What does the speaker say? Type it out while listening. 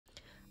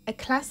A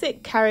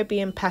classic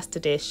Caribbean pasta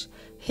dish.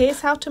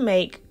 Here's how to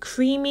make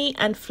creamy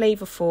and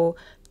flavourful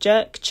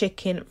jerk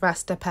chicken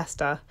rasta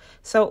pasta.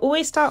 So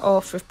always start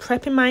off with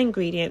prepping my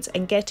ingredients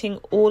and getting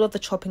all of the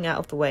chopping out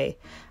of the way.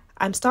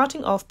 I'm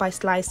starting off by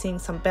slicing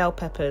some bell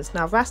peppers.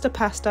 Now rasta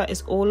pasta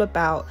is all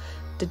about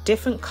the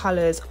different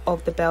colours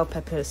of the bell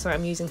peppers. So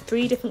I'm using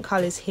 3 different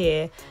colours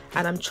here,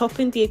 and I'm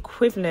chopping the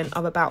equivalent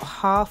of about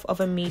half of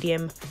a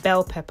medium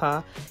bell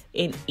pepper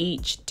in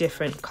each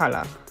different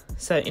colour.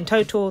 So in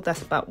total,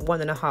 that's about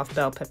 1.5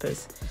 bell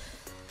peppers.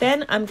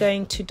 Then I'm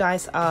going to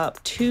dice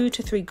up 2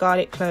 to 3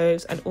 garlic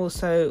cloves, and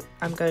also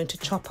I'm going to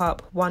chop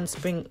up 1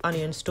 spring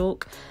onion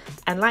stalk.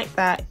 And like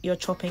that, your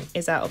chopping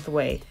is out of the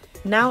way.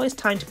 Now it's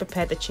time to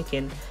prepare the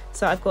chicken.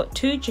 So I've got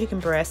 2 chicken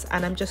breasts,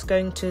 and I'm just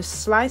going to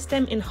slice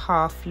them in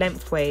half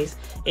lengthways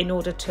in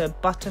order to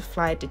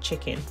butterfly the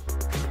chicken.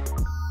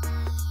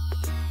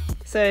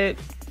 So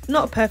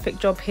not a perfect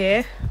job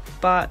here,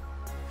 but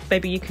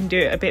maybe you can do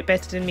it a bit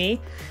better than me.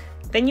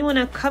 Then you want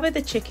to cover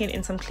the chicken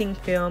in some cling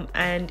film,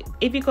 and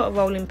if you've got a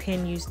rolling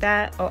pin, use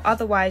that, or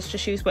otherwise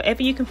just use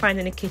whatever you can find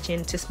in the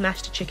kitchen to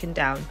smash the chicken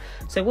down.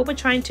 So what we're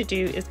trying to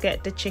do is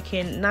get the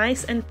chicken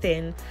nice and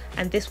thin,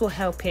 and this will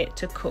help it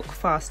to cook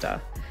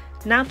faster.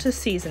 Now to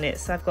season it.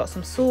 So I've got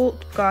some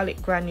salt,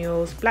 garlic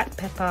granules, black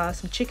pepper,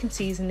 some chicken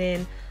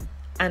seasoning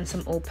and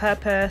some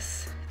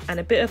all-purpose,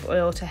 and a bit of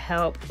oil to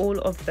help all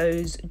of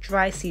those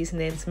dry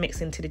seasonings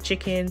mix into the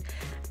chicken.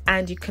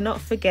 And you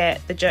cannot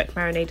forget the jerk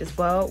marinade as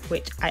well,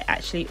 which I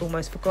actually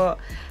almost forgot.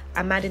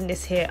 I'm adding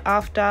this here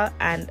after,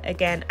 and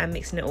again I'm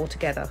mixing it all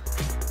together.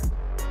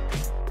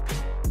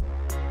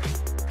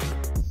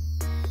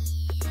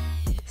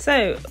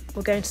 So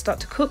we're going to start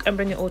to cook and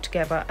bring it all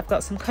together. I've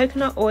got some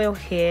coconut oil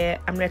here.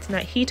 I'm letting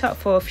that heat up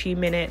for a few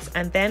minutes,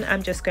 and then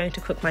I'm just going to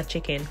cook my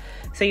chicken.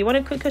 So you want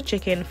to cook your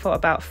chicken for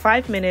about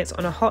 5 minutes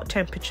on a hot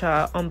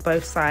temperature on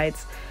both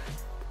sides.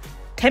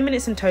 10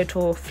 minutes in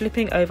total,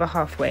 flipping over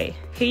halfway.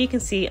 Here you can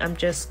see I'm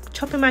just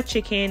chopping my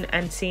chicken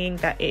and seeing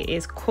that it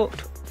is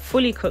cooked,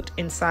 fully cooked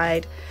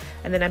inside,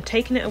 and then I'm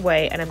taking it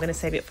away and I'm going to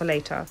save it for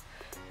later.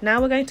 Now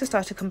we're going to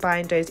start to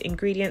combine those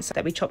ingredients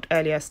that we chopped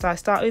earlier. So I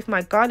start with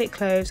my garlic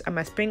cloves and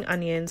my spring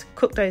onions,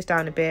 cook those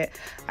down a bit.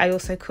 I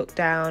also cook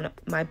down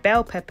my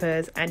bell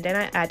peppers, and then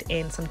I add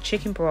in some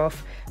chicken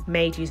broth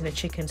made using a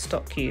chicken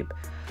stock cube.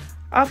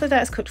 After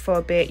that's cooked for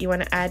a bit, you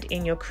want to add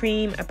in your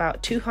cream,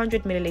 about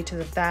 200 milliliters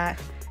of that.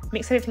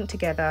 Mix everything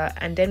together,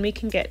 and then we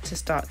can get to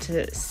start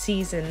to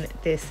season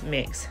this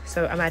mix.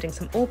 So I'm adding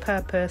some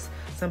all-purpose,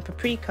 some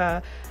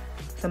paprika,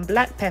 some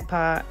black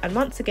pepper, and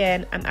once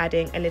again I'm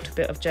adding a little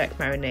bit of jerk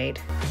marinade.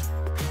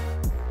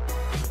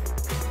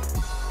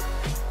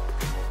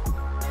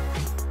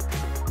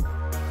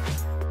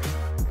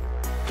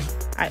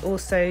 I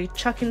also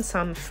chuck in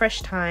some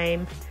fresh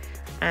thyme,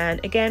 and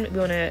again we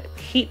want to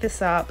heat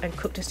this up and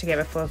cook this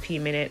together for a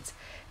few minutes.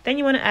 Then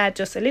you want to add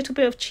just a little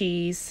bit of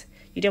cheese.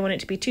 You don't want it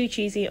to be too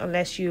cheesy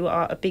unless you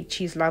are a big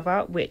cheese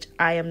lover, which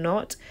I am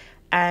not,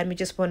 and we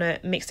just want to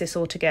mix this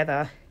all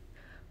together.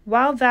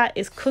 While that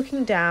is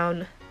cooking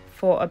down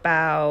for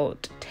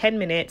about 10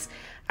 minutes,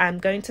 I'm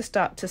going to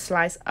start to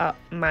slice up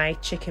my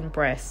chicken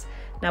breast.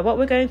 Now what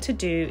we're going to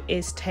do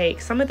is take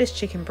some of this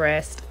chicken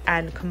breast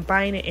and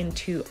combine it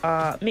into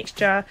our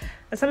mixture,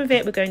 and some of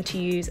it we're going to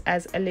use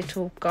as a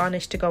little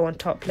garnish to go on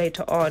top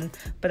later on,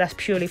 but that's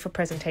purely for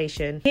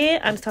presentation. Here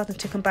I'm starting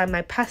to combine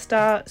my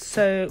pasta.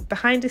 So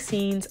behind the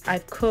scenes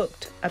I've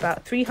cooked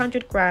about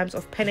 300 grams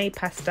of penne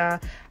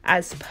pasta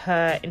as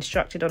per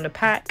instructed on the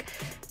pack.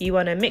 You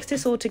want to mix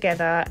this all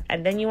together,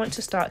 and then you want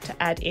to start to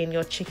add in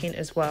your chicken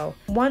as well.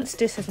 Once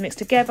this has mixed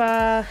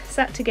together,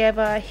 sat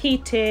together,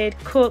 heated,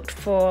 cooked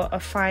for a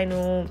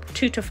final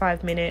 2 to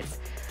 5 minutes,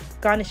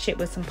 garnish it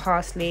with some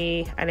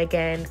parsley, and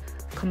again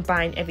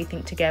combine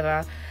everything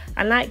together.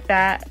 And like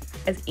that,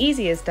 as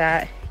easy as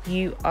that,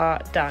 you are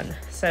done.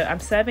 So I'm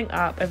serving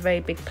up a very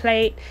big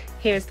plate.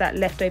 Here's that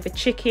leftover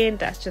chicken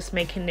that's just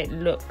making it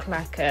look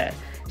like a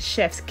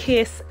chef's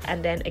kiss,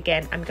 and then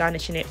again I'm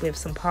garnishing it with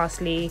some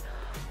parsley,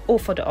 all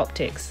for the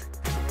optics.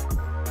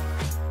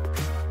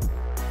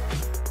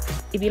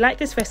 If you like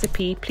this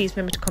recipe, please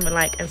remember to comment,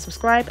 like and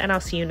subscribe, and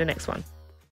I'll see you in the next one.